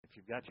If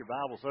you've got your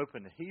Bibles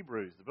open to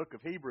Hebrews, the book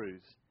of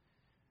Hebrews,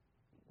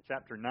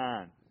 chapter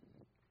 9.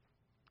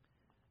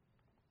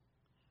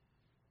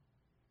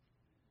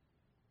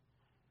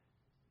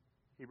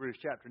 Hebrews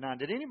chapter 9.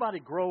 Did anybody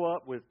grow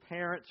up with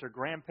parents or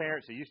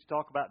grandparents that used to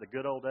talk about the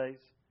good old days?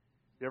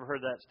 You ever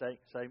heard that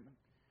statement?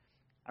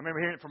 I remember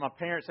hearing it from my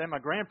parents and my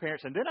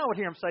grandparents, and then I would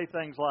hear them say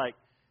things like,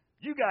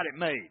 "You got it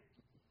made."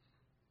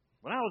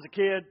 When I was a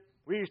kid,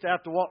 we used to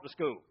have to walk to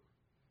school.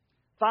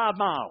 5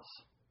 miles,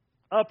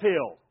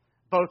 uphill,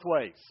 both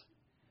ways.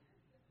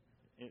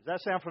 Does that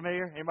sound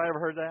familiar? Anybody ever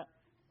heard that?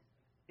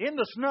 In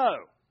the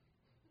snow,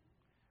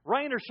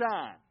 rain or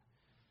shine.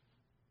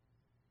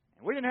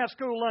 And we didn't have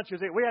school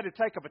lunches. We had to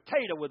take a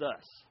potato with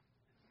us.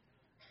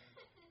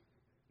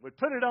 We'd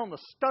put it on the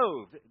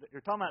stove.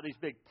 You're talking about these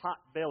big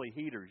pot-belly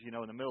heaters, in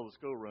the middle of the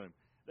schoolroom.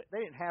 They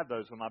didn't have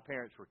those when my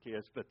parents were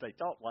kids, but they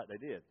talked like they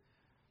did.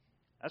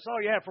 That's all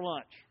you had for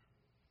lunch.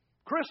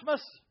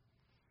 Christmas,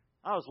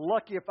 I was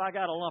lucky if I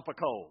got a lump of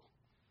coal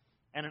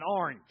and an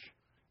orange.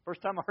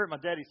 First time I heard my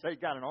daddy say he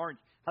got an orange,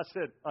 I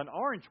said, "An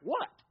orange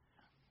what?"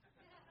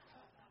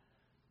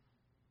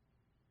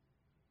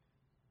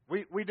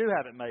 We do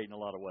have it made in a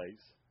lot of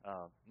ways.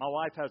 My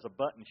wife has a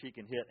button she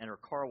can hit, and her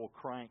car will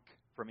crank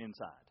from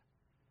inside.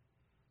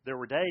 There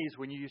were days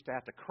when you used to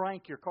have to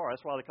crank your car.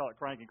 That's why they call it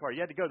cranking car. You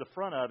had to go to the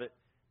front of it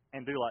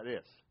and do like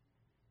this.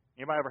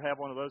 Anybody ever have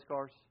one of those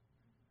cars?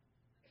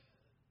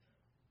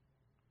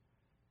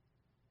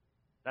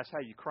 That's how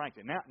you cranked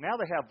it. Now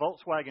they have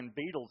Volkswagen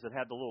Beetles that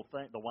have the little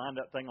thing, the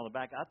wind-up thing on the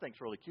back. I think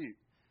it's really cute.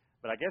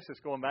 But I guess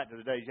it's going back to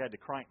the days you had to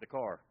crank the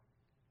car.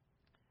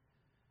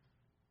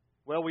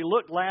 Well, we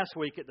looked last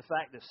week at the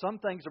fact that some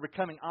things are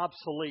becoming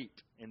obsolete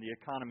in the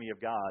economy of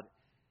God.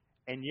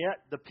 And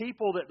yet the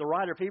people that the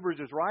writer of Hebrews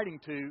is writing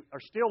to are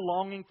still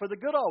longing for the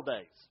good old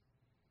days.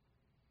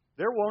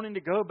 They're wanting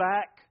to go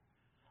back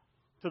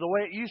to the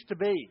way it used to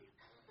be.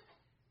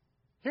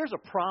 Here's a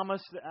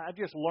promise that I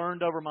just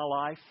learned over my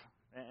life.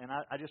 And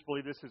I just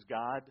believe this is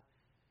God.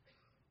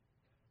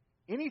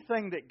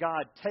 Anything that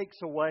God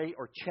takes away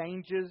or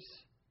changes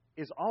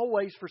is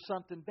always for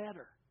something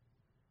better.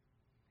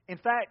 In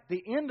fact,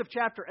 the end of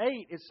chapter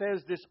 8, it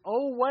says this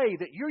old way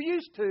that you're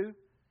used to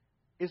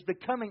is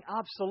becoming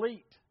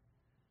obsolete.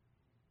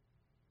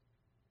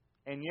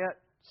 And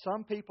yet,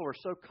 some people are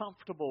so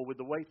comfortable with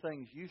the way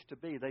things used to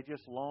be, they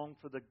just long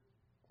for the,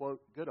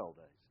 quote, good old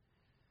days.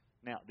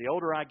 Now, the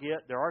older I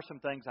get, there are some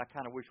things I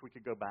kind of wish we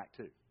could go back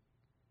to.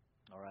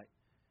 All right?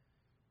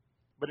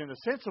 But in the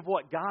sense of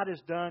what God has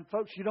done,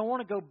 folks, you don't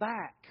want to go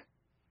back.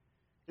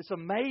 It's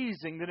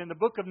amazing that in the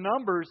book of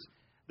Numbers,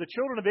 the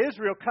children of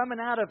Israel coming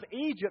out of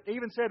Egypt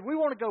even said, "We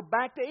want to go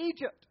back to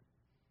Egypt."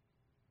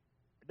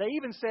 They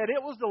even said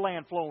it was the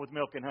land flowing with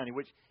milk and honey,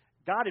 which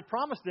God had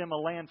promised them a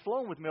land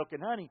flowing with milk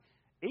and honey.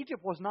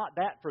 Egypt was not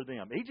that for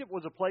them. Egypt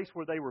was a place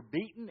where they were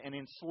beaten and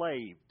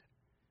enslaved.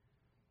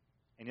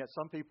 And yet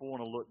some people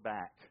want to look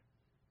back.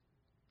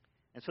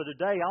 And so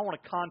today I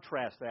want to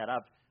contrast that.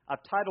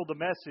 I've titled the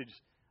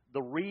message,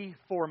 "The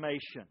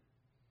Reformation,"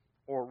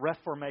 or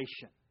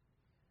Reformation.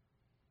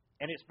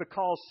 And it's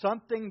because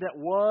something that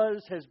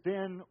was has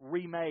been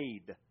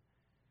remade.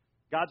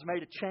 God's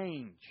made a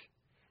change.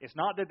 It's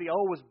not that the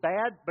old was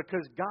bad,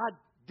 because God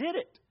did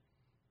it.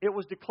 It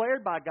was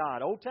declared by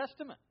God, Old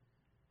Testament.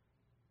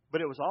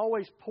 But it was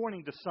always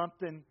pointing to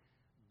something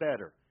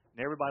better.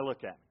 Now everybody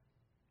look at me.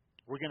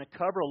 We're going to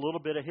cover a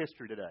little bit of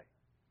history today.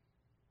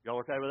 Y'all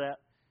okay with that?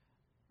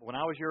 When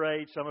I was your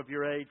age, some of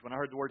your age, when I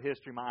heard the word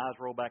history, my eyes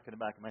rolled back in the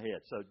back of my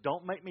head. So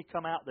don't make me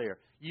come out there.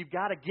 You've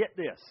got to get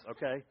this,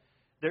 okay?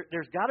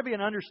 There's got to be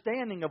an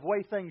understanding of the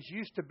way things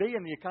used to be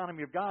in the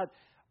economy of God,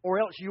 or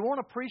else you won't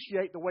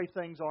appreciate the way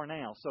things are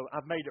now. So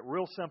I've made it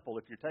real simple.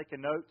 If you're taking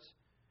notes,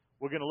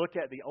 we're going to look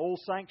at the old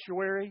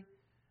sanctuary,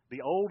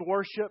 the old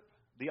worship,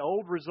 the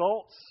old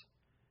results,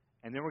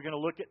 and then we're going to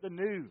look at the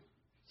new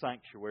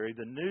sanctuary,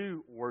 the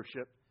new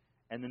worship,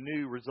 and the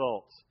new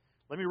results.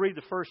 Let me read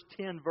the first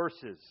 10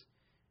 verses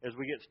as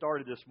we get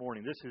started this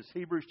morning. This is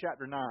Hebrews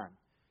chapter 9,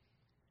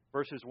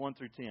 verses 1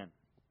 through 10.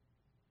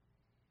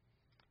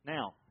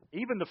 Now,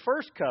 even the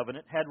first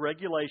covenant had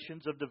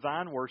regulations of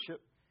divine worship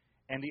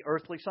and the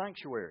earthly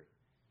sanctuary.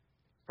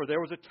 For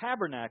there was a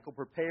tabernacle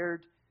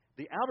prepared,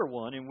 the outer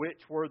one, in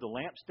which were the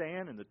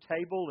lampstand and the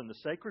table and the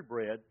sacred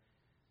bread.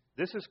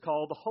 This is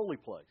called the holy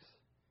place.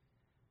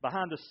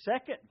 Behind the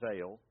second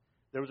veil,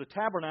 there was a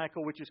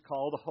tabernacle which is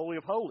called the Holy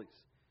of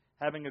Holies,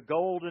 having a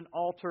golden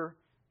altar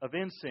of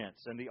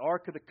incense, and the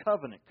Ark of the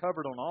Covenant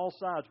covered on all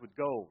sides with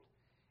gold,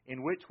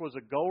 in which was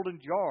a golden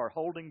jar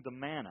holding the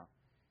manna,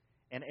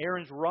 and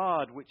Aaron's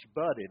rod which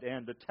budded,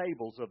 and the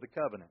tables of the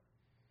covenant.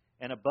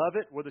 And above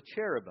it were the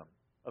cherubim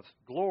of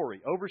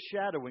glory,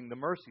 overshadowing the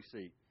mercy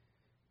seat.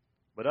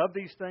 But of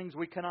these things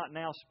we cannot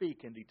now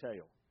speak in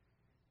detail.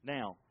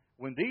 Now,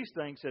 when these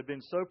things have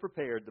been so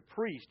prepared, the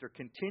priests are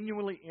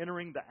continually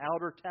entering the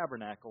outer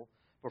tabernacle,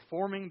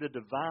 performing the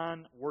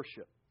divine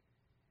worship.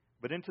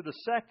 But into the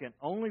second,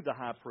 only the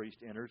high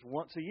priest enters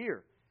once a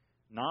year,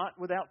 not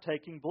without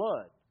taking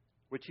blood,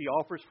 which he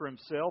offers for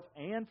himself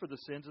and for the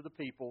sins of the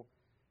people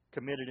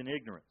committed in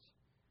ignorance.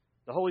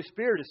 The Holy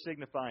Spirit is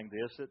signifying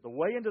this, that the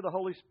way into the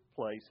holy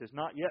place has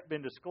not yet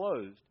been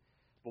disclosed,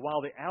 but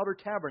while the outer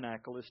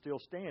tabernacle is still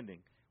standing,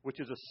 which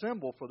is a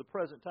symbol for the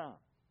present time.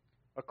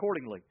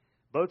 Accordingly,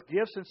 both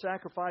gifts and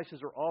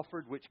sacrifices are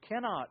offered which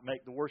cannot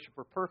make the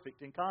worshiper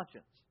perfect in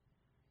conscience,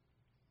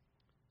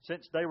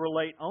 since they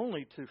relate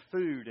only to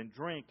food and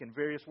drink and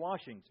various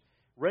washings,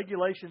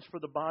 regulations for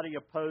the body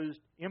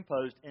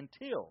imposed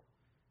until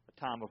a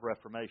time of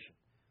Reformation.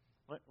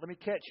 Let me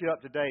catch you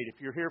up to date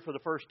if you're here for the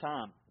first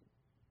time.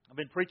 I've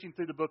been preaching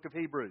through the book of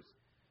Hebrews.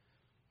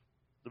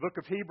 The book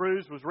of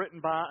Hebrews was written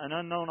by an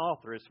unknown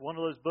author. It's one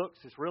of those books,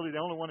 it's really the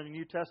only one in the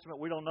New Testament.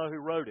 We don't know who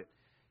wrote it.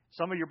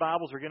 Some of your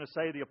Bibles are going to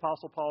say the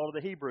Apostle Paul of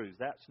the Hebrews.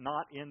 That's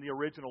not in the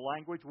original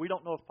language. We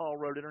don't know if Paul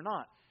wrote it or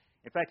not.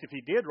 In fact, if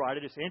he did write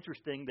it, it's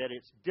interesting that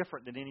it's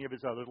different than any of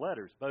his other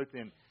letters, both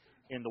in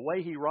the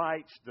way he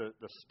writes, the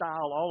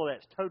style, all of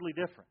that's totally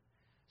different.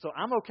 So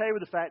I'm okay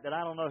with the fact that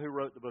I don't know who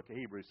wrote the book of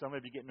Hebrews. Some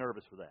of you get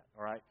nervous with that,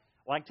 all right?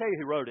 Well, I can tell you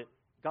who wrote it.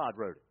 God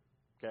wrote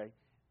it, okay?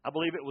 I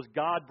believe it was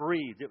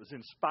God-breathed. It was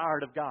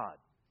inspired of God.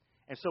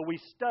 And so we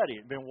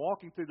studied, been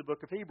walking through the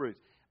book of Hebrews.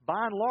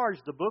 By and large,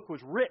 the book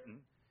was written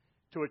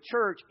to a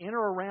church in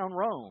or around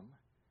Rome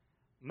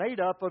made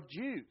up of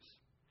Jews.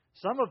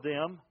 Some of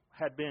them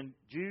had been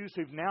Jews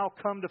who've now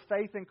come to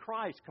faith in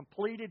Christ,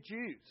 completed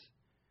Jews.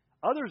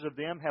 Others of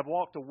them have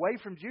walked away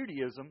from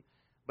Judaism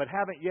but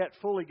haven't yet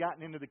fully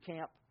gotten into the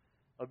camp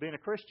of being a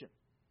Christian.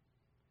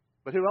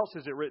 But who else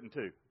is it written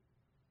to?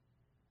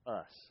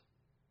 Us.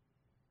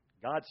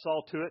 God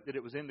saw to it that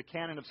it was in the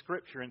canon of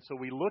Scripture, and so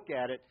we look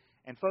at it,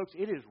 and folks,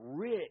 it is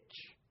rich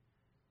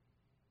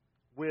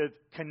with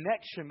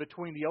connection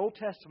between the Old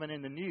Testament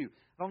and the New.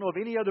 I don't know of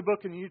any other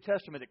book in the New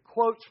Testament that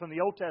quotes from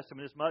the Old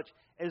Testament as much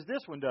as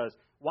this one does.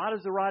 Why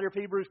does the writer of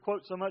Hebrews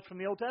quote so much from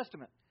the Old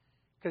Testament?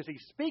 Because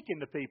he's speaking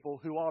to people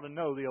who ought to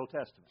know the Old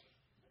Testament.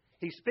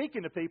 He's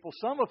speaking to people,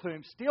 some of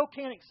whom still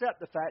can't accept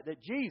the fact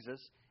that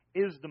Jesus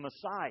is the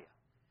Messiah.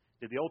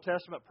 Did the Old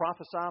Testament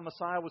prophesy a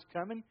Messiah was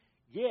coming?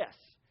 Yes.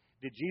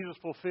 Did Jesus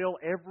fulfill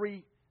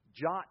every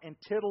jot and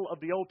tittle of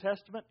the Old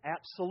Testament?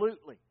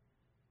 Absolutely.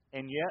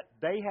 And yet,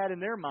 they had in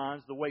their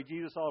minds the way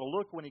Jesus ought to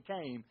look when He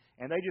came,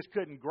 and they just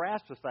couldn't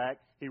grasp the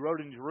fact He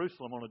rode in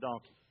Jerusalem on a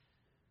donkey.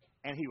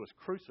 And He was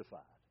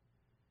crucified.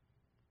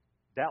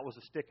 That was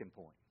a sticking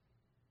point.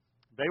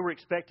 They were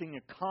expecting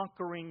a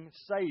conquering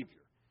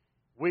Savior,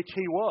 which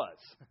He was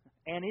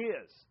and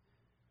is.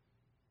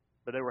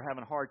 But they were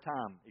having a hard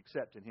time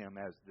accepting Him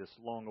as this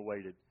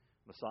long-awaited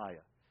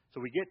Messiah. So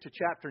we get to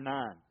chapter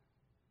 9,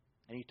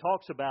 and he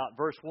talks about,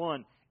 verse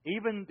 1,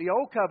 even the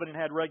Old Covenant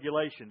had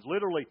regulations,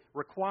 literally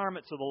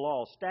requirements of the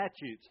law,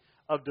 statutes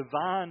of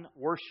divine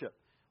worship.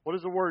 What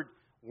does the word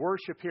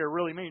worship here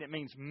really mean? It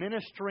means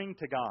ministering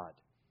to God.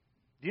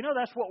 Do you know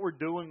that's what we're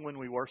doing when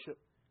we worship?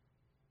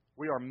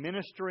 We are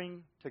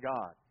ministering to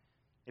God.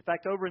 In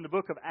fact, over in the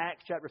book of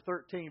Acts, chapter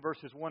 13,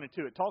 verses 1 and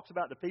 2, it talks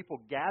about the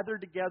people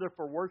gathered together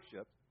for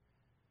worship.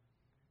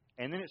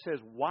 And then it says,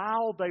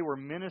 while they were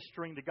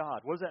ministering to God.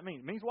 What does that mean?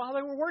 It means while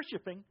they were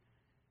worshiping,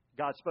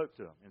 God spoke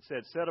to them and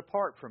said, set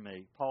apart from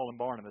me Paul and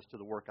Barnabas to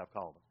the work I've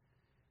called them.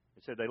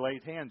 It said they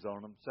laid hands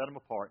on them, set them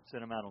apart, and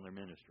sent them out on their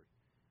ministry.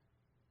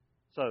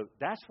 So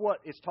that's what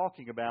it's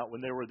talking about when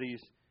there were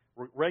these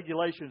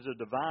regulations of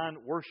divine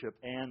worship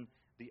and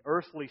the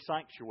earthly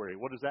sanctuary.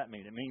 What does that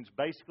mean? It means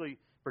basically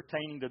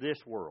pertaining to this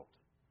world,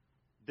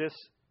 this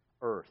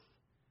earth.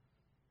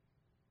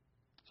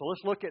 So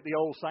let's look at the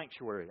old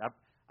sanctuary.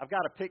 I've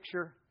got a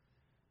picture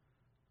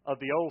of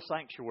the old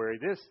sanctuary.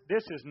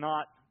 This is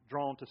not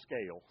drawn to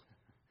scale.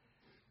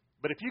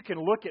 But if you can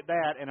look at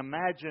that and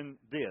imagine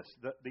this,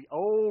 the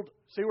old,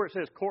 see where it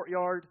says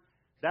courtyard?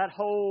 That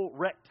whole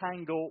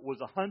rectangle was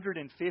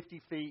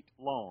 150 feet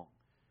long.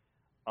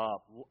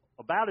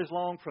 About as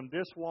long from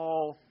this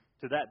wall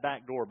to that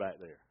back door back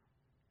there.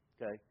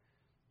 Okay?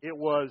 It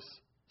was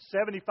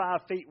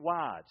 75 feet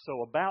wide.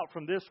 So about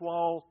from this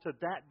wall to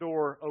that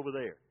door over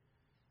there.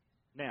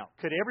 Now,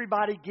 could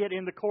everybody get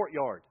in the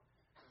courtyard?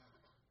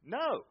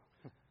 No.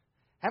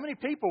 How many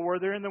people were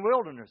there in the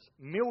wilderness?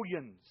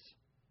 Millions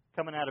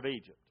coming out of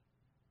Egypt,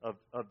 of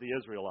the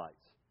Israelites.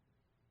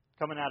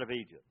 Coming out of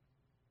Egypt.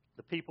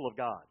 The people of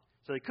God.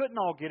 So they couldn't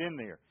all get in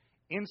there.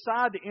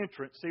 Inside the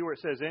entrance, see where it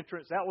says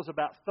entrance? That was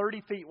about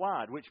 30 feet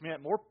wide, which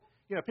meant more,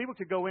 people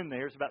could go in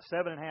there. It's about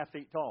 7.5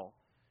 feet tall.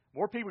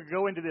 More people could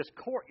go into this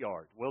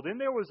courtyard. Well, then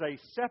there was a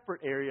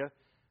separate area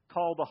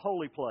called the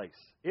holy place.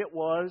 It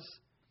was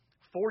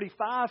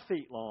 45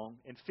 feet long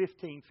and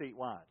 15 feet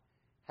wide.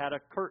 Had a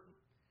curtain.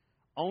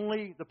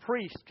 Only the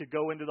priest could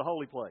go into the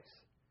holy place.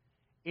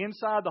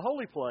 Inside the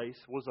holy place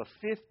was a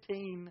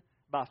 15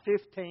 by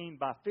 15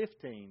 by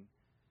 15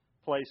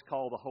 place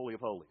called the Holy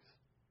of Holies.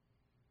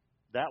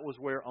 That was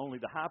where only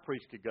the high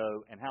priest could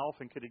go. And how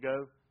often could he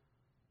go?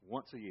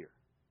 Once a year.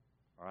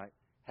 All right?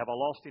 Have I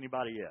lost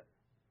anybody yet?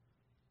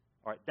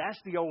 All right, that's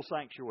the old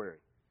sanctuary.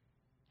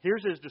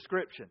 Here's his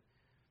description.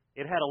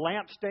 It had a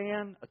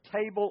lampstand, a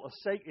table,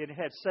 it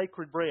had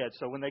sacred bread.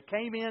 So when they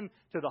came in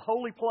to the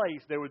holy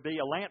place, there would be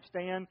a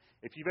lampstand.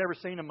 If you've ever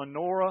seen a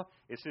menorah,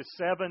 it says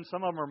 7.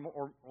 Some of them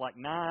are like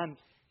 9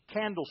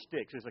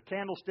 candlesticks. There's a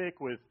candlestick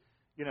with,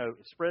 it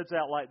spreads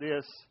out like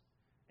this,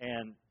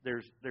 and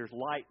there's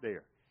light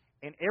there.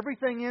 And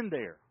everything in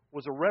there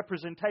was a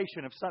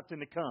representation of something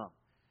to come.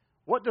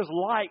 What does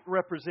light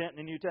represent in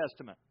the New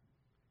Testament?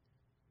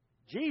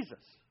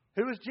 Jesus.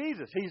 Who is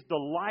Jesus? He's the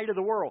light of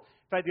the world.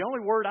 In fact, the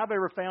only word I've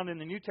ever found in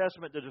the New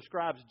Testament that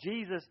describes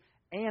Jesus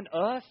and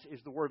us is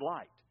the word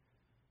light.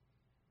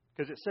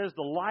 Because it says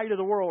the light of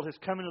the world has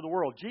come into the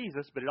world,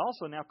 Jesus, but it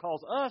also now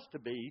calls us to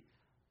be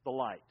the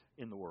light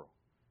in the world.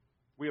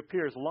 We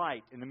appear as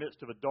light in the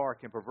midst of a dark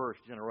and perverse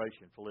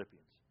generation,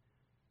 Philippians.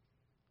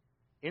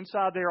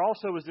 Inside there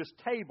also was this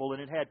table,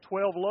 and it had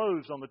 12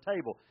 loaves on the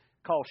table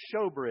called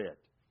showbread.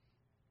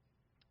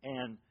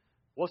 And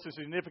what's the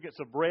significance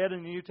of bread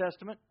in the New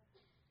Testament?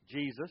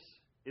 Jesus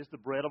is the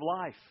bread of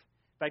life.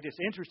 In fact, it's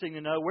interesting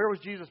to know, where was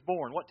Jesus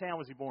born? What town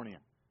was He born in?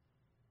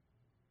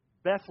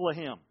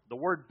 Bethlehem. The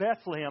word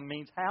Bethlehem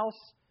means house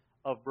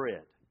of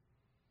bread.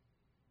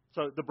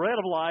 So the bread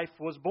of life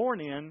was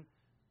born in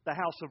the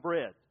house of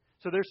bread.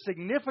 So there's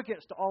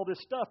significance to all this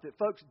stuff that,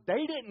 folks,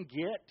 they didn't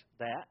get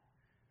that.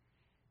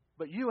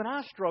 But you and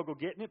I struggle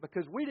getting it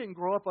because we didn't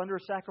grow up under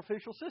a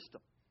sacrificial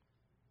system.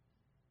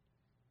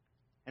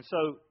 And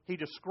so He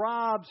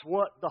describes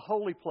what the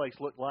holy place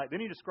looked like. Then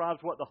He describes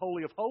what the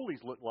Holy of Holies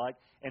looked like.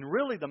 And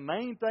really the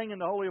main thing in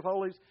the Holy of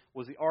Holies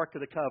was the Ark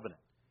of the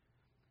Covenant.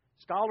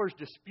 Scholars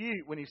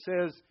dispute when he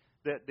says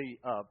that the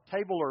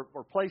table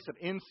or place of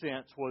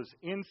incense was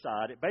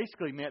inside. It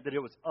basically meant that it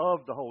was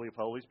of the Holy of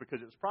Holies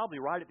because it was probably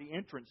right at the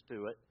entrance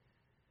to it.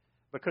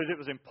 Because it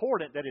was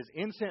important that as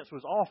incense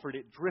was offered,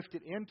 it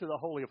drifted into the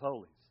Holy of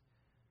Holies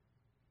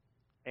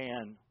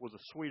and was a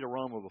sweet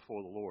aroma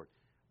before the Lord.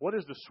 What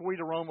is the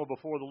sweet aroma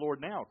before the Lord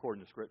now,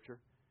 according to Scripture?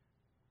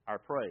 Our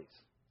praise.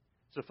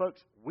 So,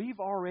 folks, we've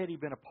already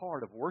been a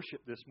part of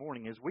worship this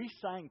morning. As we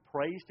sang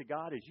praise to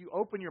God, as you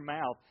open your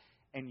mouth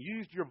and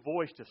used your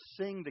voice to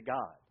sing to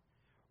God,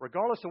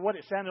 regardless of what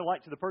it sounded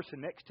like to the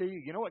person next to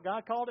you, you know what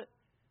God called it?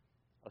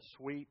 A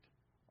sweet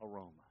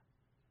aroma.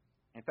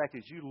 In fact,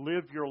 as you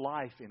live your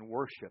life in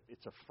worship,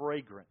 it's a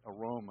fragrant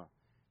aroma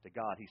to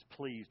God. He's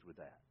pleased with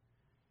that.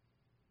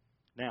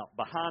 Now,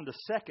 behind the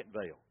second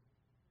veil,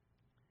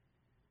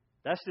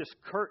 that's this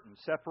curtain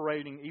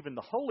separating even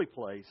the holy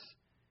place,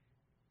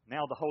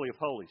 now the Holy of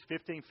Holies.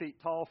 15 feet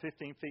tall,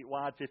 15 feet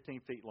wide,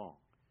 15 feet long.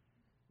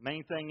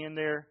 Main thing in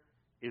there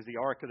is the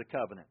Ark of the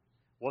Covenant.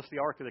 What's the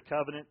Ark of the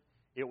Covenant?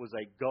 It was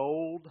a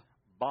gold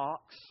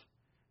box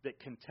that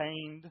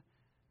contained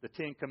the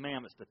Ten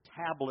Commandments, the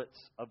tablets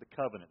of the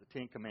covenant, the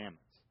Ten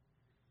Commandments.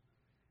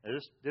 Now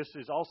this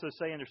is also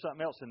saying there's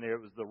something else in there.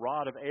 It was the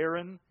rod of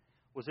Aaron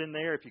was in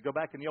there. If you go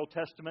back in the Old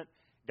Testament,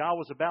 God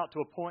was about to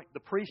appoint the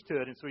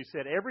priesthood, and so He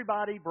said,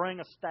 everybody bring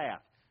a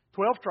staff.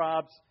 12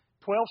 tribes,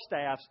 12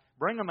 staffs,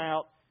 bring them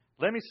out.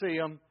 Let me see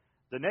them.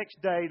 The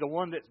next day, the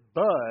one that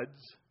buds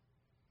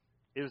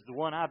is the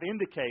one I've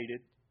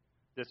indicated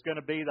that's going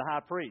to be the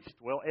high priest.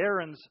 Well,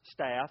 Aaron's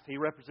staff, he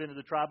represented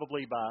the tribe of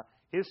Levi.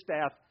 His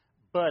staff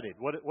budded.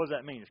 What does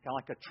that mean? It's kind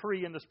of like a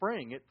tree in the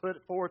spring. It put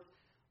forth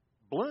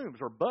blooms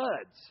or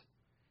buds.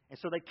 And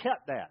so they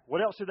kept that.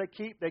 What else did they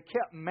keep? They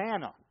kept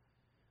manna.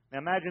 Now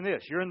imagine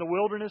this. You're in the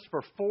wilderness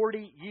for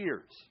 40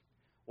 years.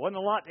 Wasn't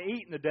a lot to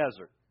eat in the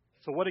desert.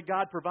 So what did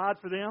God provide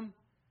for them?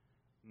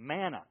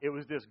 Manna. It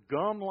was this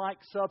gum-like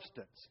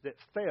substance that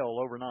fell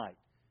overnight.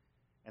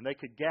 And they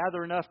could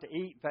gather enough to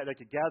eat. In fact, they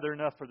could gather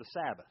enough for the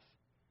Sabbath.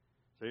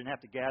 So they didn't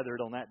have to gather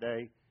it on that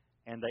day.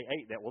 And they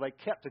ate that. Well, they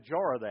kept a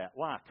jar of that.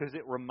 Why? Because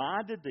it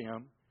reminded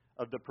them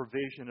of the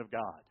provision of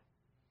God.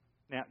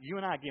 Now, you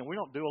and I, again, we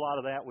don't do a lot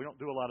of that. We don't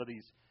do a lot of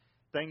these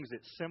things that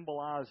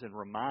symbolize and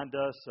remind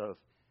us of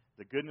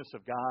the goodness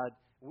of God.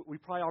 We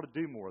probably ought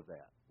to do more of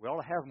that. We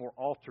ought to have more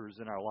altars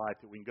in our life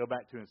that we can go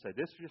back to and say,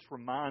 this just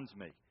reminds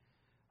me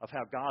of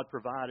how God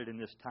provided in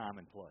this time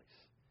and place.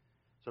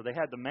 So they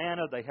had the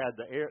manna, they had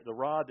the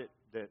rod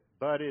that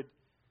budded,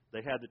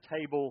 they had the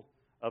table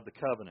of the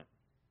covenant.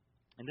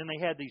 And then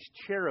they had these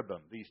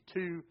cherubim, these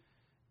two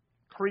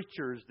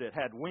creatures that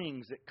had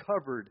wings that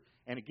covered.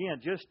 And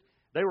again,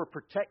 they were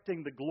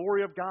protecting the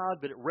glory of God,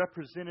 but it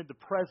represented the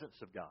presence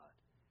of God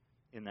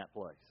in that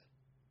place.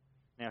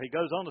 Now, he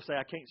goes on to say,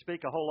 I can't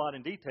speak a whole lot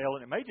in detail,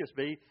 and it may just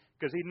be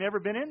because he'd never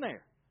been in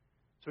there.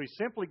 So he's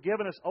simply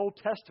given us Old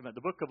Testament,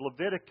 the book of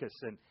Leviticus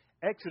and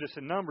Exodus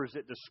and Numbers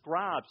that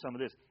describe some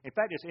of this. In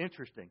fact, it's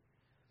interesting.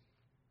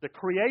 The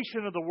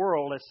creation of the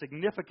world, as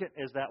significant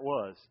as that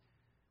was,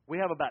 we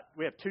have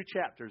 2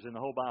 chapters in the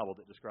whole Bible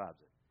that describes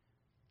it.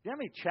 Do you know how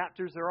many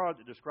chapters there are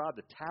that describe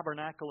the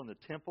tabernacle and the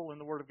temple in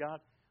the Word of God?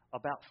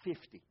 About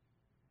 50.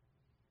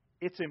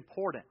 It's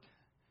important.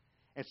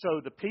 And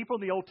so the people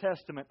in the Old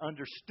Testament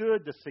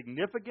understood the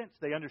significance.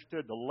 They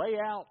understood the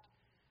layout.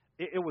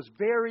 It was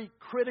very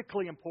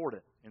critically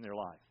important in their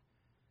life.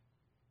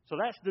 So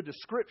that's the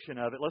description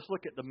of it. Let's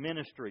look at the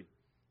ministry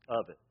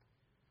of it.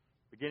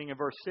 Beginning in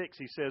verse 6,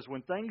 he says,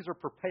 when things are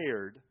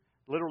prepared,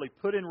 literally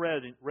put in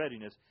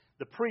readiness,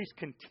 the priest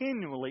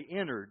continually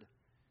entered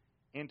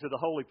into the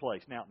holy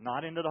place. Now,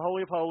 not into the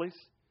Holy of Holies,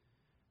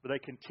 but they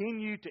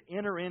continued to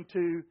enter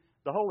into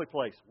the holy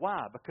place.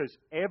 Why? Because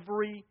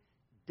every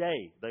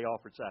day they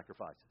offered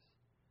sacrifices.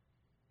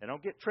 And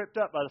don't get tripped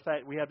up by the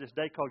fact we have this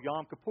day called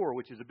Yom Kippur,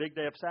 which is a big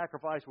day of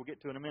sacrifice we'll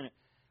get to in a minute.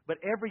 But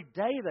every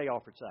day they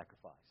offered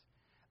sacrifice.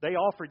 They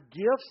offered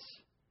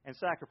gifts and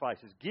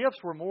sacrifices. Gifts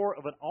were more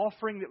of an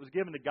offering that was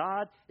given to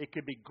God. It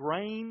could be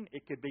grain,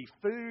 it could be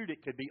food,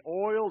 it could be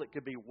oil, it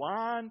could be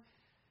wine.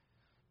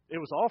 It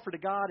was offered to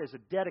God as a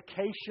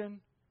dedication.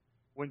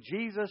 When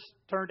Jesus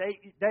turned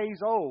 8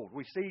 days old,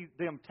 we see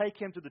them take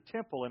Him to the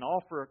temple and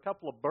offer a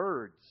couple of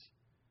birds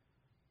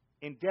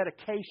in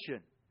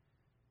dedication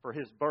for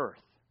His birth.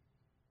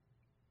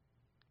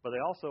 But they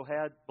also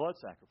had blood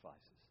sacrifices.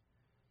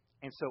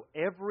 And so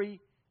every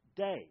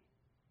day,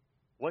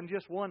 wasn't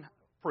just one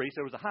priest,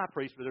 there was a high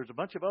priest, but there was a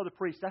bunch of other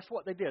priests. That's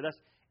what they did. That's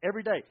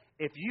every day.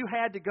 If you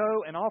had to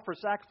go and offer a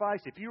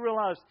sacrifice, if you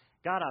realized,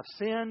 God, I've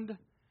sinned,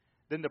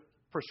 then the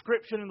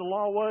prescription in the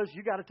law was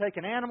you got to take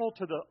an animal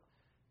to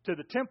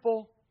the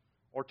temple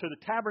or to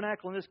the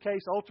tabernacle. In this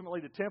case, ultimately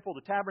the temple.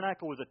 The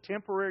tabernacle was a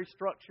temporary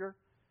structure.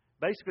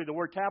 Basically, the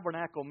word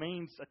tabernacle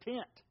means a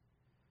tent,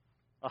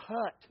 a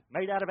hut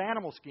made out of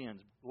animal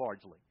skins,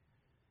 largely.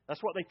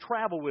 That's what they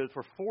traveled with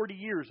for 40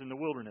 years in the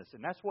wilderness.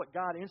 And that's what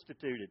God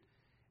instituted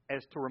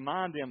as to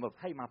remind them of,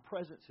 hey, my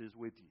presence is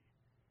with you.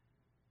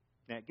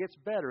 Now, it gets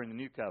better in the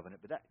new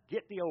covenant, but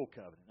get the old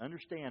covenant.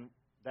 Understand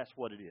that's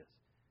what it is.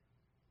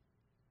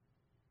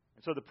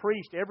 And so the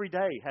priest every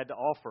day had to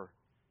offer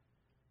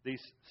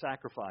these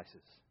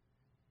sacrifices.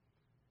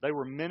 They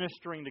were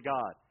ministering to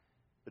God.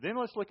 But then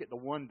let's look at the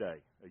one day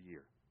a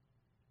year.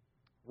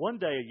 One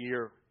day a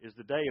year is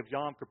the day of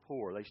Yom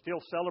Kippur. They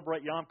still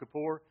celebrate Yom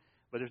Kippur,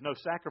 but there's no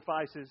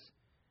sacrifices.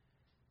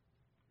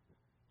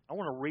 I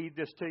want to read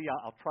this to you.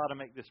 I'll try to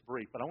make this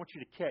brief, but I want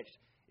you to catch.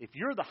 If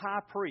you're the high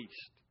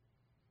priest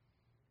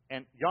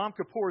and Yom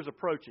Kippur is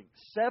approaching,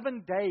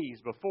 7 days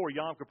before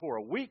Yom Kippur,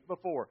 a week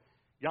before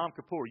Yom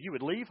Kippur, you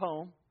would leave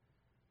home,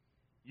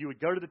 you would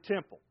go to the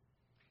temple,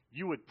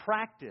 you would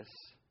practice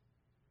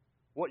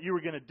what you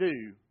were going to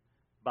do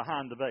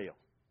behind the veil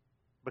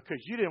because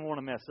you didn't want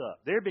to mess up.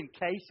 There have been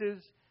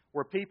cases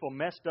where people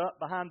messed up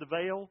behind the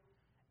veil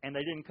and they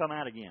didn't come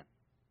out again.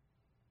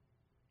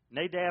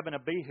 Nadab and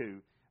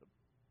Abihu,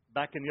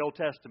 back in the Old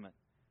Testament,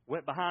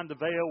 went behind the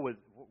veil,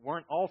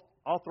 weren't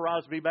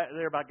authorized to be back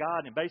there by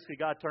God, and basically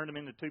God turned them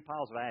into 2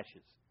 piles of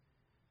ashes.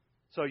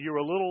 So you were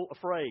a little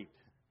afraid.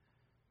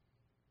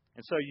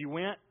 And so you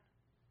went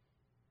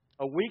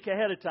a week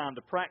ahead of time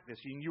to practice,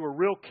 and you were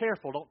real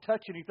careful. Don't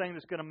touch anything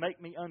that's going to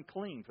make me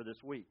unclean for this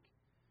week.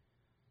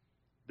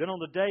 Then on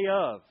the day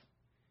of,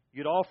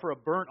 you'd offer a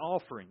burnt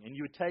offering, and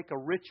you would take a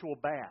ritual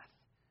bath.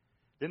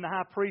 Then the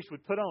high priest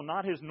would put on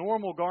not his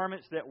normal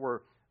garments that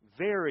were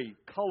very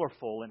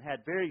colorful and had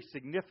very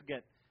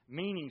significant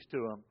meanings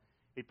to them.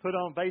 He'd put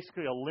on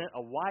basically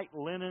a white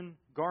linen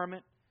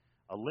garment,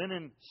 a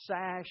linen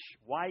sash,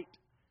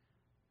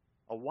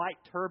 a white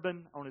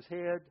turban on his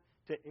head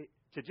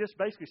to just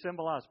basically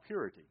symbolize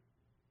purity.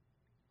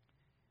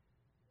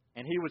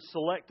 And he would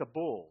select a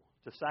bull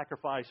to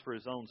sacrifice for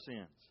his own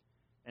sins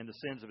and the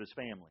sins of his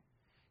family.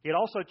 He'd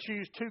also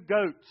choose 2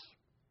 goats.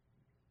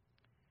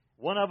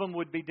 One of them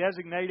would be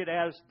designated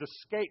as the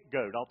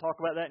scapegoat. I'll talk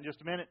about that in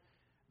just a minute.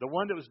 The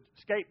one that was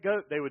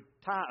scapegoat, they would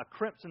tie a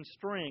crimson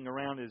string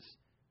around his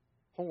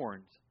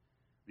horns.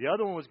 The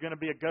other one was going to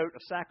be a goat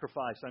of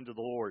sacrifice unto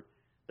the Lord.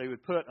 They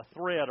would put a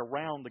thread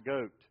around the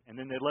goat, and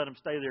then they'd let them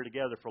stay there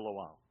together for a little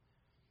while.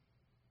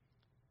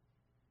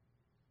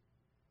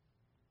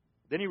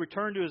 Then he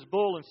returned to his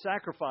bull and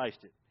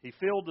sacrificed it. He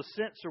filled the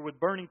censer with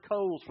burning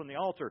coals from the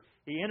altar.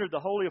 He entered the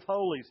Holy of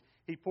Holies.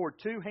 He poured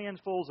 2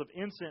 handfuls of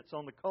incense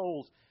on the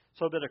coals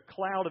so that a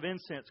cloud of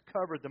incense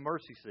covered the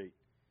mercy seat.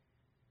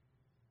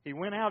 He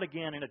went out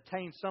again and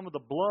obtained some of the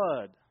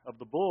blood of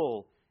the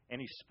bull,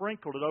 and he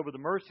sprinkled it over the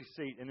mercy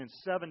seat and then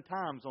 7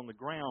 times on the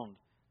ground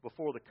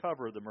before the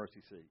cover of the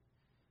mercy seat.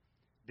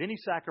 Then he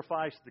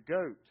sacrificed the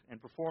goat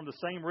and performed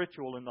the same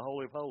ritual in the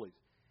Holy of Holies.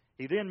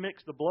 He then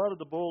mixed the blood of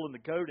the bull and the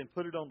goat and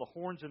put it on the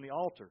horns in the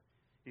altar.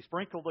 He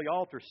sprinkled the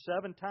altar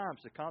 7 times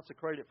to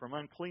consecrate it from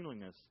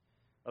uncleanliness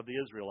of the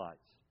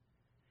Israelites.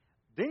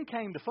 Then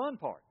came the fun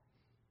part.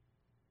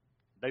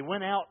 They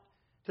went out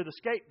to the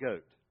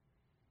scapegoat.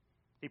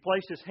 He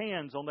placed his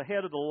hands on the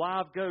head of the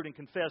live goat and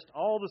confessed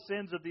all the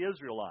sins of the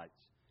Israelites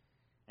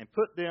and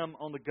put them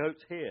on the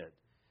goat's head.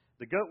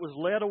 The goat was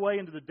led away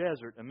into the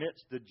desert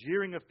amidst the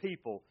jeering of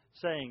people,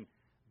 saying,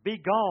 "Be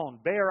gone,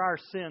 bear our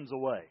sins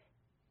away."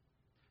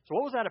 So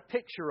what was that a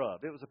picture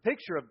of? It was a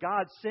picture of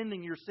God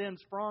sending your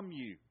sins from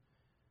you.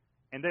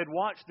 And they'd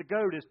watch the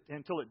goat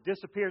until it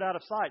disappeared out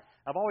of sight.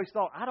 I've always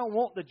thought, I don't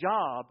want the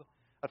job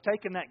of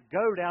taking that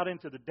goat out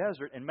into the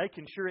desert and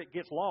making sure it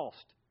gets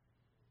lost.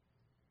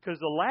 Because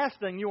the last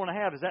thing you want to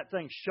have is that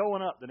thing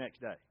showing up the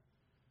next day.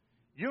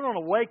 You don't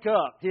want to wake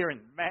up hearing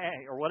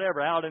 "bang" or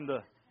whatever out in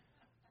the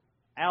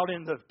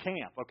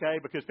camp, okay?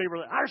 Because people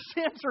are like, our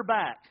sins are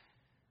back.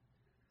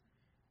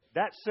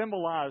 That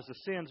symbolized the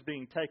sins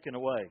being taken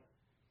away.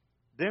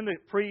 Then the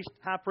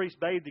high priest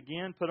bathed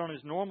again, put on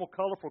his normal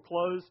colorful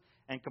clothes,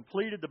 and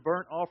completed the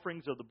burnt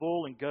offerings of the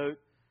bull and goat,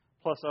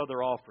 plus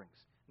other offerings.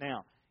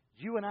 Now,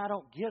 You and I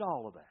don't get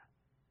all of that.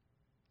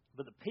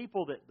 But the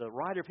people that the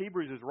writer of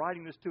Hebrews is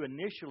writing this to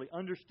initially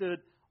understood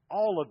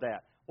all of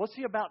that. What's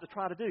he about to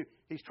try to do?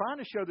 He's trying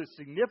to show the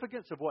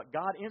significance of what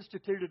God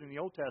instituted in the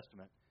Old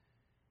Testament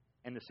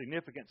and the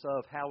significance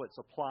of how it's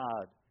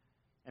applied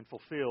and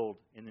fulfilled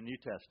in the New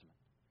Testament.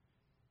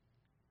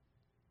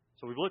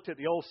 So we've looked at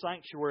the old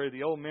sanctuary,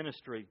 the old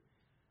ministry.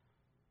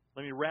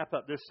 Let me wrap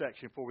up this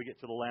section before we get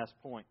to the last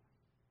point.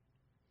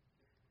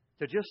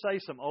 To just say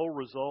some old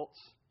results.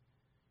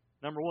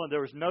 Number one,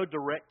 there was no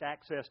direct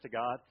access to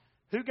God.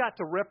 Who got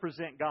to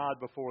represent God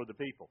before the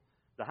people?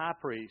 The high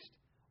priest,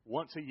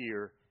 once a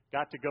year,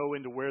 got to go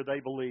into where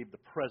they believed the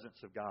presence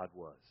of God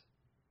was.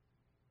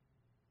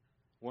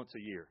 Once a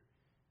year.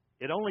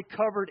 It only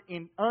covered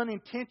in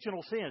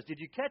unintentional sins. Did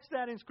you catch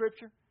that in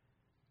Scripture?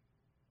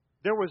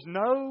 There was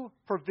no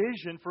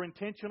provision for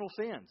intentional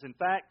sins. In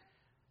fact,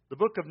 the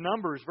book of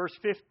Numbers,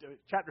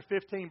 chapter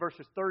 15,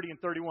 verses 30 and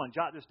 31.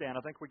 Jot this down.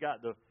 I think we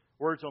got the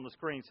words on the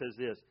screen. Says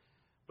this.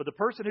 But the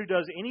person who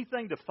does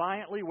anything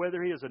defiantly,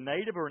 whether he is a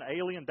native or an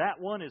alien, that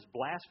one is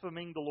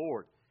blaspheming the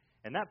Lord.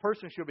 And that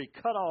person shall be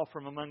cut off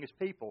from among his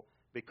people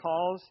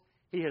because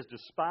he has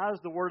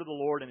despised the word of the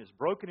Lord and has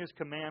broken his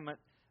commandment.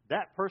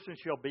 That person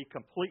shall be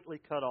completely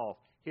cut off.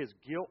 His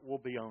guilt will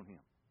be on him.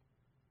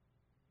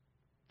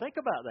 Think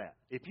about that.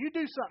 If you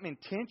do something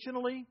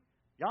intentionally,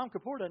 Yom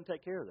Kippur doesn't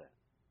take care of that.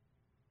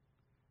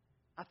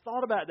 I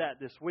thought about that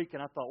this week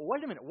and I thought,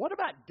 wait a minute, what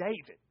about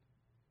David?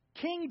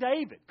 King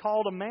David,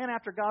 called a man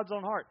after God's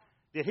own heart.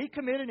 Did he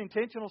commit an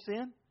intentional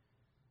sin?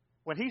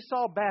 When he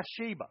saw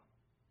Bathsheba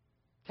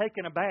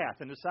taking a bath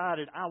and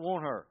decided, I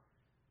want her.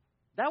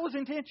 That was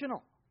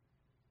intentional.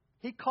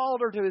 He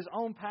called her to his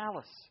own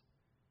palace.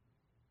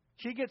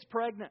 She gets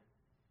pregnant.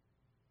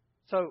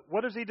 So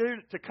what does he do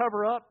to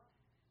cover up?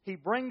 He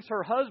brings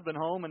her husband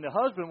home, and the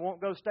husband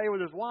won't go stay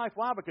with his wife.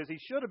 Why? Because he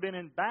should have been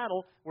in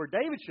battle where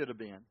David should have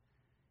been.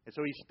 And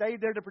so he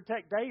stayed there to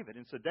protect David.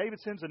 And so David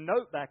sends a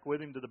note back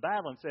with him to the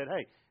battle and said,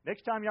 hey,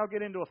 next time y'all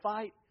get into a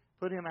fight,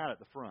 put him out at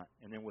the front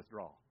and then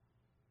withdraw.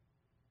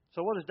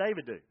 So what does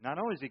David do? Not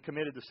only has he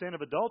committed the sin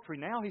of adultery,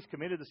 now he's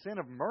committed the sin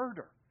of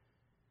murder.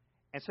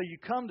 And so you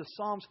come to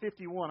Psalms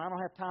 51. I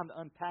don't have time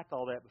to unpack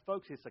all that. But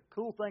folks, it's a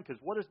cool thing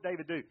because what does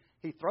David do?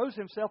 He throws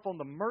himself on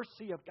the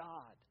mercy of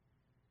God.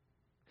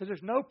 Because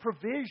there's no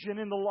provision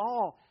in the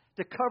law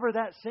to cover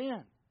that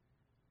sin.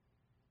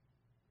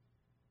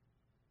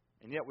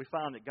 And yet we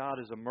find that God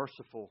is a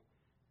merciful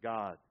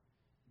God.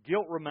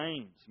 Guilt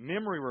remains,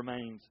 memory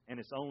remains, and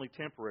it's only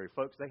temporary.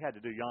 Folks, they had to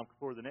do Yom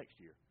Kippur the next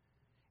year.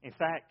 In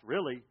fact,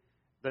 really,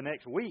 the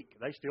next week,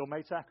 they still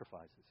made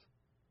sacrifices.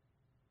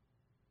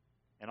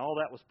 And all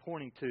that was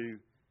pointing to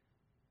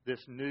this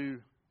new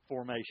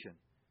formation.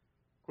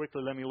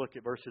 Quickly, let me look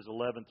at verses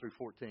 11 through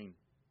 14.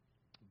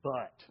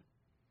 But.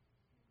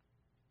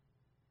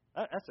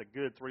 That's a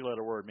good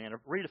three-letter word, man.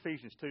 Read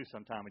Ephesians 2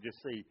 sometime and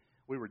just see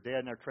we were dead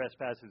in our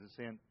trespasses and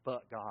sin,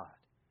 but God,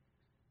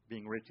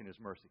 being rich in His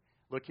mercy.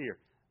 Look here.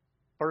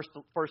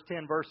 First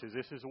 10 verses,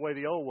 this is the way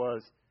the old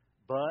was.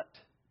 But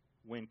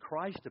when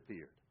Christ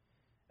appeared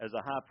as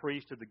a high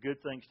priest of the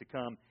good things to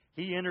come,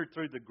 He entered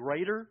through the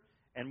greater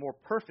and more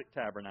perfect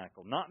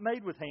tabernacle, not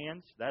made with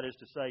hands, that is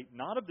to say,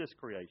 not of this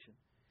creation,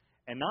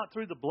 and not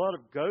through the blood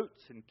of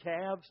goats and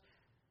calves,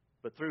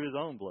 but through His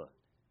own blood.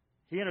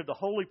 He entered the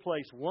holy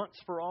place once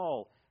for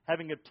all,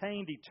 having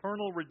obtained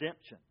eternal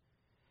redemption.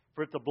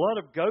 For if the blood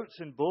of goats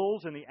and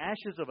bulls and the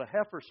ashes of a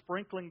heifer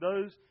sprinkling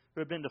those who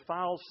have been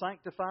defiled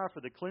sanctify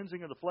for the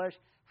cleansing of the flesh,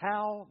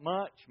 how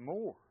much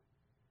more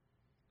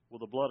will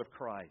the blood of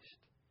Christ,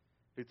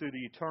 who through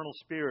the eternal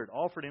Spirit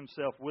offered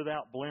Himself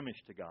without blemish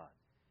to God,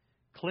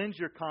 cleanse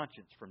your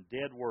conscience from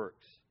dead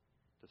works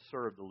to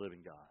serve the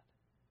living God?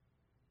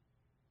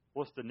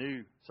 What's the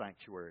new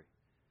sanctuary?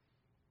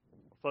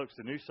 Folks,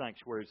 the new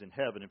sanctuary is in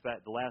heaven. In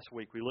fact, the last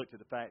week we looked at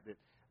the fact that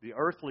the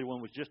earthly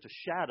one was just a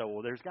shadow.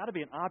 Well, there's got to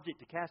be an object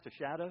to cast a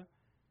shadow.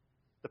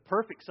 The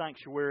perfect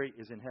sanctuary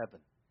is in heaven.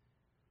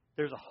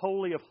 There's a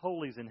holy of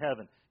holies in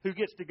heaven. Who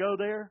gets to go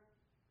there?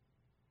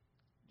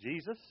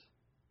 Jesus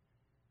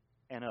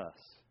and us.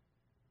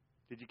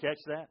 Did you catch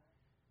that?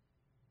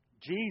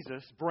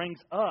 Jesus brings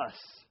us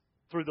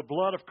through the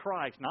blood of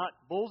Christ, not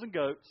bulls and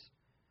goats,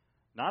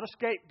 not a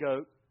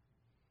scapegoat,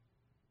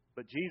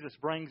 but Jesus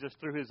brings us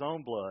through His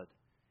own blood.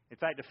 In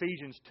fact,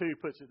 Ephesians 2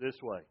 puts it this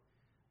way.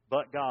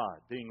 But God,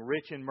 being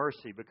rich in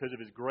mercy because of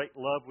His great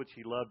love which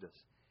He loved us,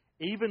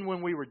 even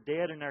when we were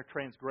dead in our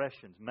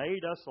transgressions,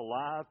 made us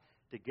alive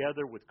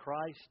together with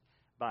Christ.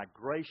 By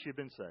grace you've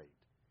been saved.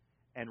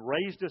 And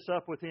raised us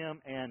up with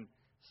Him and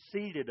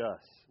seated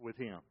us with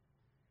Him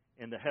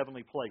in the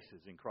heavenly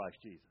places in Christ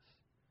Jesus.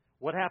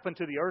 What happened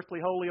to the earthly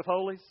holy of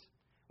holies?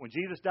 When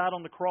Jesus died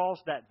on the cross,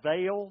 that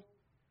veil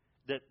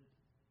that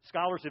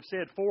scholars have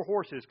said 4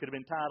 horses could have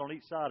been tied on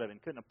each side of it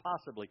and couldn't have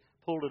possibly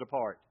pulled it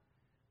apart.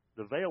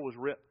 The veil was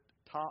ripped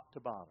top to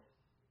bottom.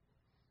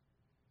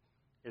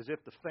 As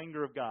if the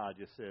finger of God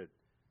just said,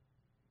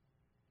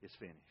 it's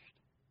finished.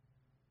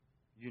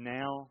 You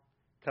now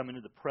come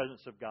into the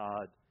presence of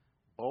God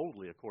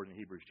boldly, according to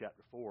Hebrews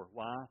chapter 4.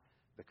 Why?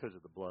 Because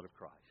of the blood of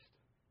Christ.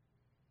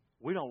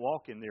 We don't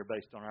walk in there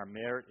based on our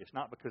merit. It's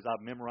not because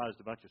I've memorized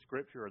a bunch of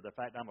Scripture or the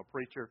fact I'm a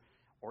preacher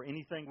or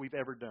anything we've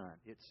ever done.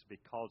 It's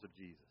because of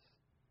Jesus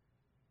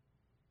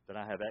that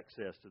I have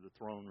access to the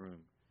throne room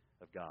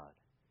of God.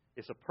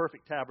 It's a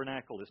perfect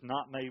tabernacle. It's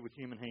not made with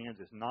human hands.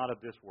 It's not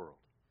of this world.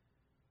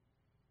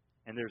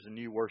 And there's a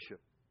new worship.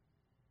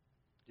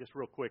 Just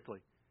real quickly.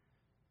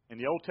 In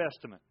the Old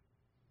Testament,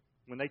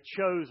 when they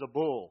chose a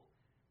bull,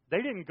 they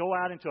didn't go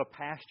out into a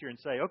pasture and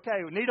say,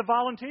 okay, we need a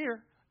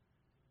volunteer.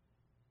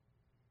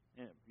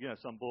 You know,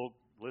 some bull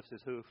lifts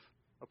his hoof.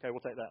 Okay, we'll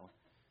take that one.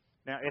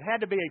 Now, it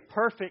had to be a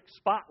perfect,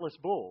 spotless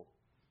bull.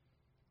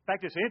 In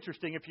fact, it's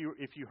interesting if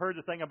you heard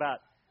the thing about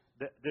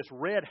this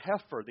red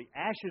heifer, the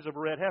ashes of a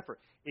red heifer.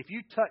 If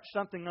you touched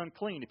something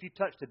unclean, if you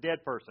touched a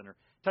dead person or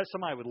touched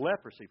somebody with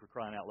leprosy, for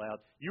crying out loud,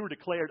 you were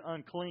declared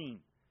unclean.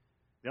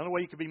 The only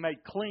way you could be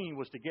made clean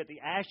was to get the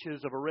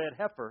ashes of a red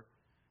heifer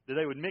that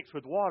they would mix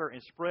with water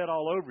and spread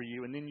all over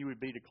you, and then you would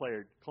be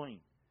declared clean.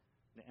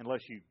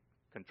 Unless you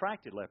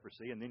contracted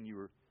leprosy, and then you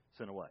were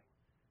sent away.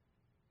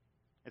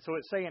 And so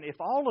it's saying, if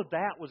all of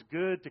that was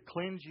good to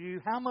cleanse you,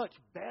 how much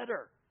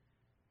better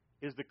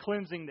is the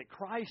cleansing that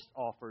Christ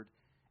offered?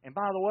 And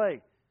by the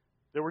way,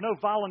 there were no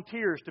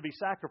volunteers to be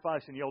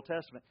sacrificed in the Old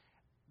Testament.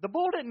 The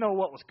bull didn't know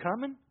what was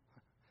coming.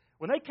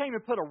 When they came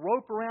and put a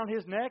rope around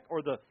his neck,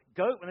 or the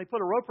goat, when they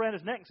put a rope around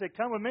his neck and said,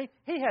 come with me,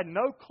 he had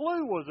no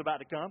clue what was about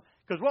to come.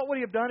 Because what would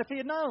he have done if he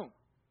had known?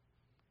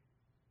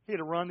 He'd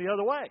have run the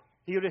other way.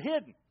 He would have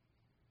hidden.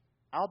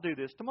 I'll do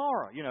this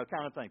tomorrow,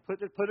 kind of thing.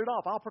 Put it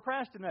off. I'll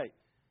procrastinate.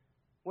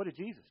 What did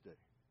Jesus do?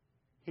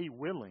 He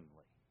willingly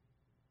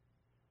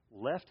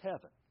left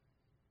heaven,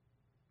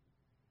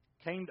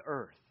 came to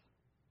earth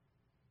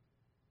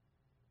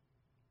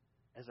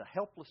as a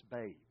helpless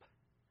babe,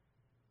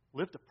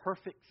 lived a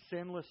perfect,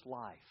 sinless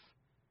life.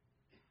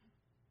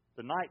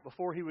 The night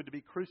before he would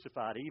be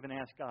crucified, he even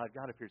asked God,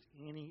 if there's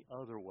any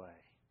other way,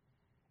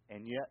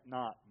 and yet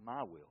not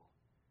my will,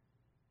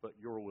 but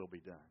your will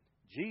be done.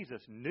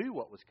 Jesus knew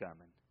what was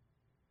coming,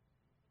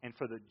 and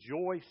for the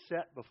joy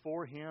set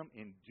before him,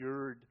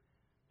 endured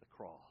the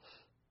cross.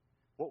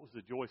 What was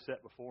the joy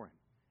set before him?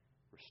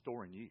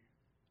 Restoring you.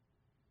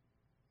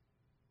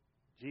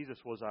 Jesus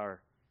was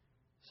our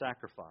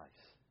sacrifice,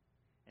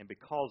 and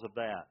because of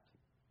that,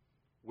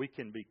 we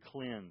can be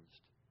cleansed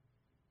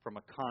from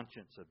a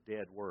conscience of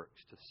dead works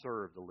to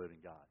serve the living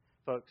God.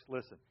 Folks,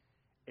 listen,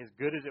 as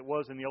good as it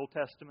was in the Old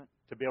Testament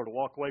to be able to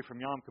walk away from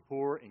Yom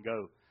Kippur and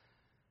go,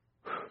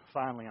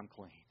 finally I'm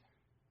clean.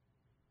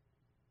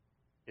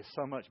 It's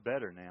so much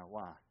better now.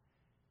 Why?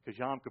 Because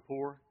Yom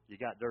Kippur, you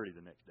got dirty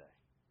the next day.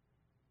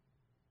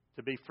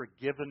 To be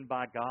forgiven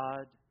by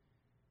God.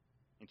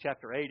 In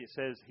chapter 8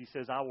 He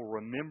says, I will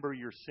remember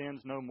your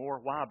sins no more.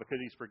 Why? Because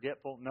He's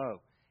forgetful?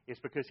 No. It's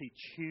because He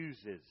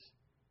chooses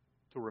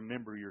to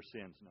remember your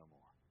sins no more.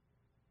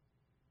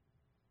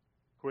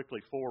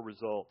 Quickly, 4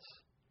 results.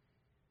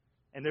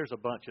 And there's a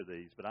bunch of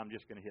these, but I'm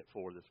just going to hit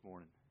 4 this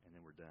morning, and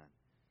then we're done.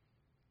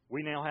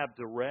 We now have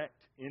direct,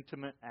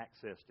 intimate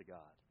access to God.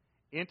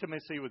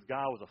 Intimacy with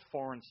God was a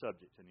foreign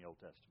subject in the Old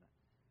Testament.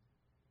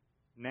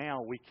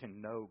 Now we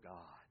can know God.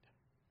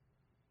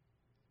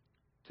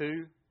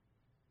 2,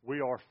 we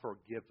are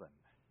forgiven.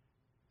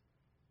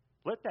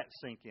 Let that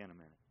sink in a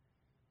minute.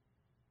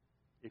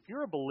 If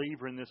you're a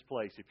believer in this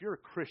place, if you're a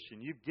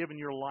Christian, you've given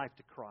your life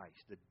to Christ,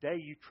 the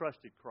day you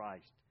trusted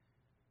Christ,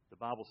 the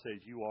Bible says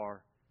you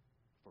are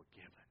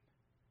forgiven.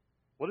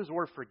 What does the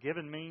word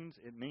forgiven mean?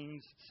 It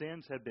means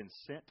sins have been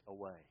sent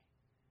away.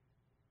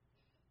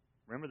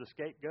 Remember the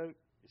scapegoat?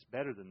 It's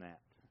better than that.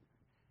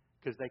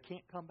 Because they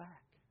can't come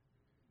back.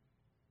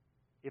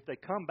 If they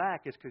come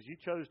back, it's because you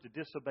chose to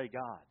disobey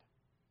God.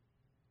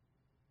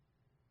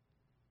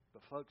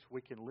 But folks,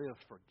 we can live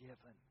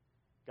forgiven.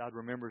 God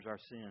remembers our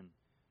sin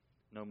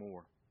no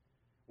more.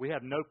 We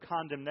have no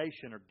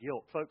condemnation or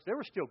guilt. Folks, there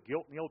was still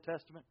guilt in the Old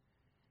Testament.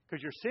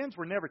 Because your sins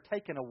were never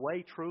taken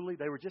away truly.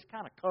 They were just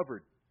kind of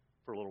covered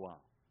for a little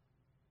while.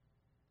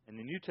 In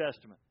the New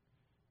Testament,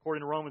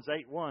 according to Romans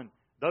 8:1,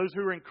 those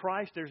who are in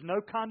Christ, there's no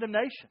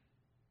condemnation.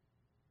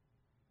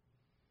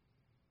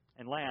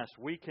 And last,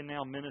 we can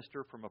now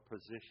minister from a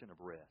position of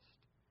rest.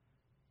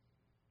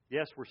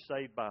 Yes, we're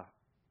saved by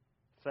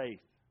faith,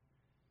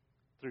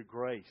 through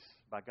grace,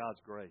 by God's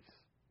grace.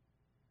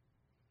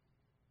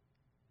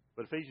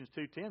 But Ephesians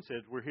 2:10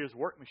 says we're His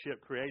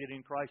workmanship created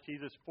in Christ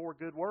Jesus for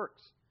good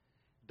works.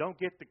 Don't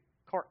get the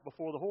cart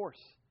before the horse.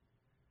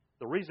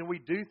 The reason we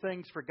do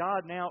things for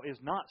God now is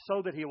not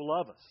so that He will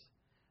love us.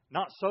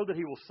 Not so that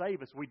He will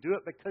save us. We do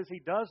it because He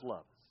does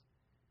love us.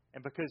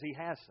 And because He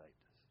has saved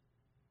us.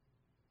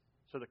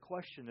 So the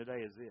question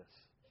today is this.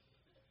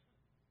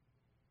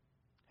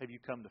 Have you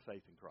come to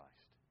faith in Christ?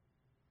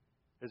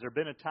 Has there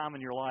been a time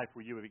in your life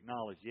where you have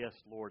acknowledged, yes,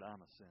 Lord,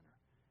 I'm a sinner?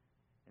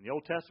 In the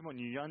Old Testament, when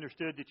you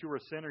understood that you were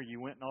a sinner, you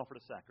went and offered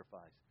a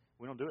sacrifice.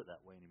 We don't do it that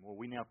way anymore.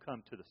 We now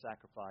come to the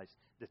sacrifice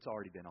that's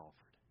already been offered.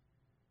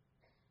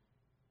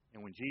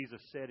 And when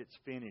Jesus said it's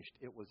finished,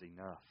 it was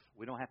enough.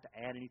 We don't have to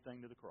add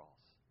anything to the cross.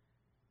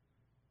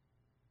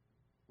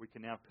 We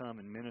can now come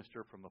and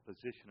minister from a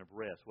position of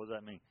rest. What does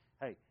that mean?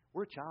 Hey,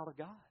 we're a child of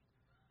God.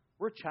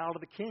 We're a child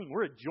of the King.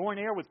 We're a joint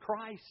heir with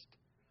Christ,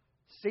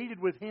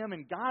 seated with Him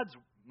in God's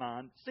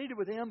mind, seated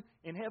with Him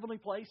in heavenly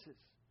places.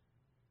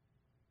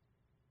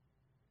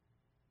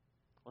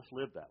 Let's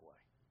live that way.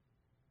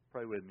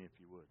 Pray with me if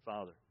you would.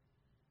 Father,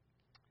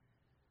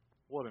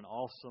 what an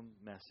awesome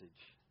message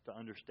to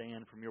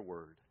understand from your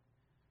Word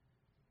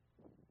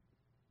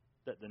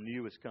that the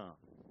new has come.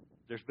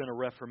 There's been a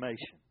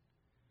reformation.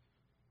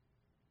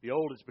 The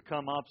old has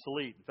become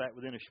obsolete. In fact,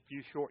 within a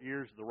few short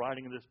years of the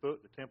writing of this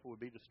book, the temple would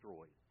be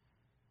destroyed.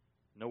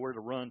 Nowhere to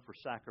run for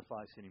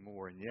sacrifice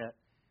anymore, and yet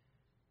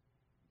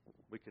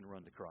we can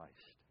run to Christ.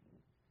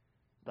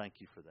 Thank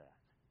you for that.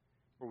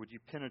 Or would you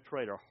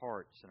penetrate our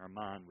hearts and our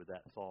mind with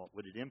that thought?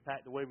 Would it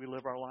impact the way we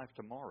live our life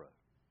tomorrow?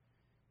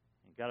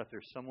 And God, if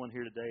there's someone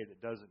here today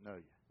that doesn't know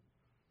you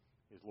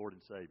as Lord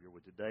and Savior,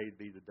 would today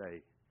be the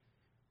day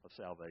of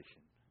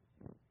salvation?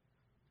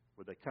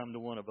 Would they come to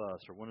one of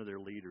us or one of their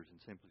leaders and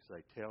simply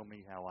say, tell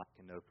me how I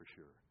can know for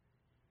sure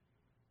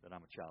that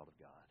I'm a child of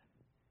God?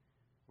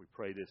 We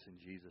pray this in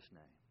Jesus'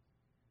 name.